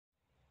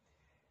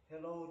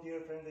Hello,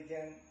 dear friend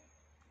again.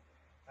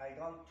 I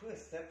gone 2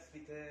 steps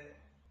with a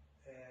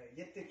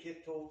yiete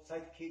kieto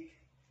side kick.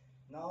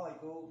 Now I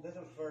go a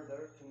little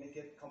further to make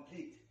it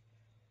complete.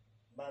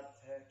 But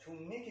to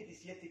make it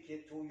this yiete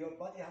kieto, your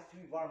body has to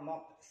be warm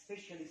up,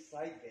 especially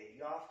sideways.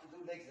 You have to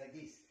do legs like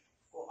this.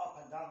 Go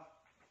up and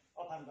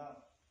down,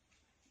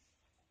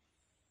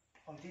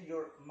 until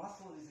your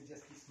muscle is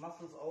just this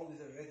muscles always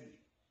are ready.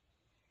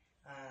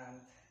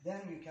 And then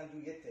you can do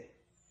yiete.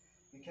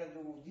 You can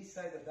do this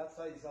side or that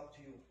side, is up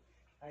to you.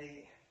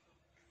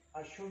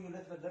 I show you a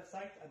little bit left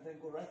side and then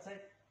go right side.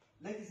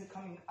 Legs are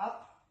coming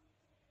up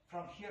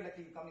from here, like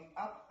you're coming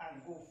up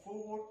and go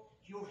forward.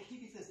 Your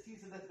hip is still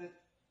a little bit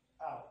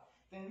out.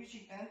 Then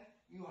reaching end,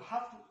 you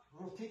have to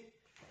rotate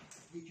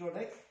with your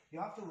legs. You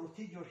have to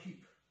rotate your hip.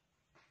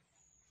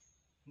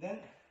 Then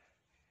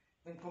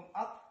come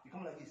up, you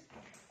come like this.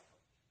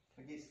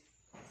 Like this.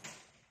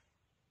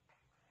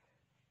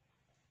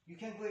 You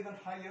can go even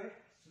higher.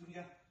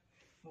 Surya,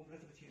 move a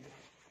little bit here.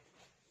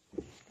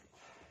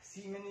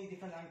 See many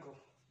different angles.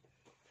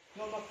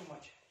 No, not too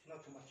much.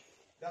 Not too much.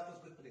 That was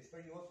good place.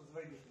 Very hot was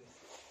very good place.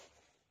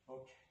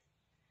 Okay.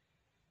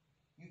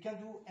 You can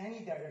do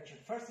any direction.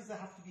 First is it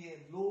have to be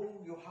a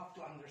low. You have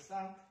to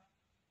understand.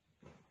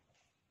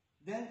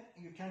 Then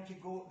you can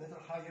keep go a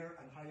little higher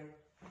and higher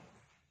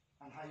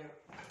and higher.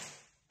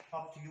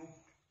 Up to you.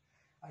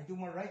 I do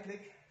my right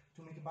leg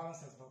to make a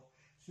balance as well.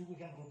 So we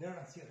can go there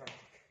and see a right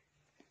leg.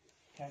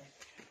 Okay.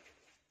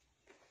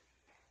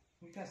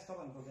 You can stop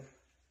and go there.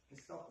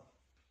 Just stop.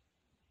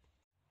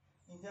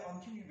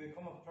 Until you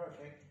become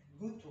perfect,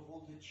 good to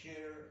hold the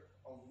chair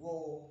or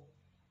wall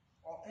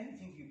or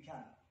anything you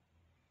can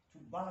to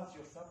balance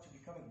yourself to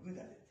become good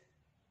at it.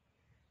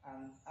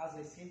 And as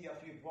I said, you have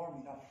to be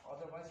warm enough,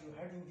 otherwise you're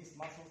hurting these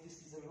muscles.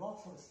 This is a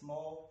lot of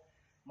small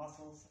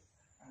muscles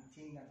and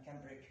thing and can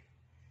break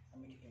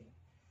and make pain.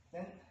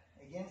 Then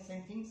again,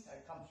 same things.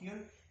 I come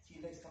here,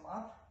 see legs come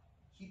up,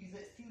 hip is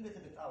still a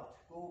little bit out.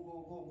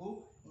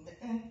 Go. In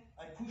the end,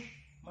 I push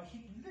my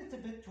hip a little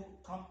bit to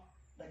come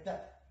like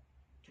that.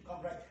 To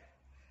come right,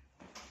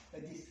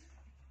 like this.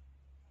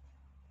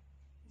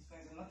 This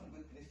one is not a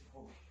good place to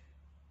hold.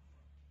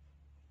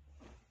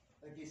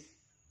 Like this,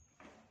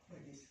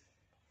 like this,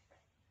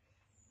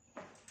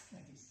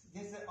 like this.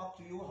 This is up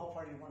to you how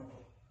far you want to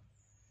go.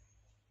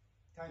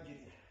 Thank you.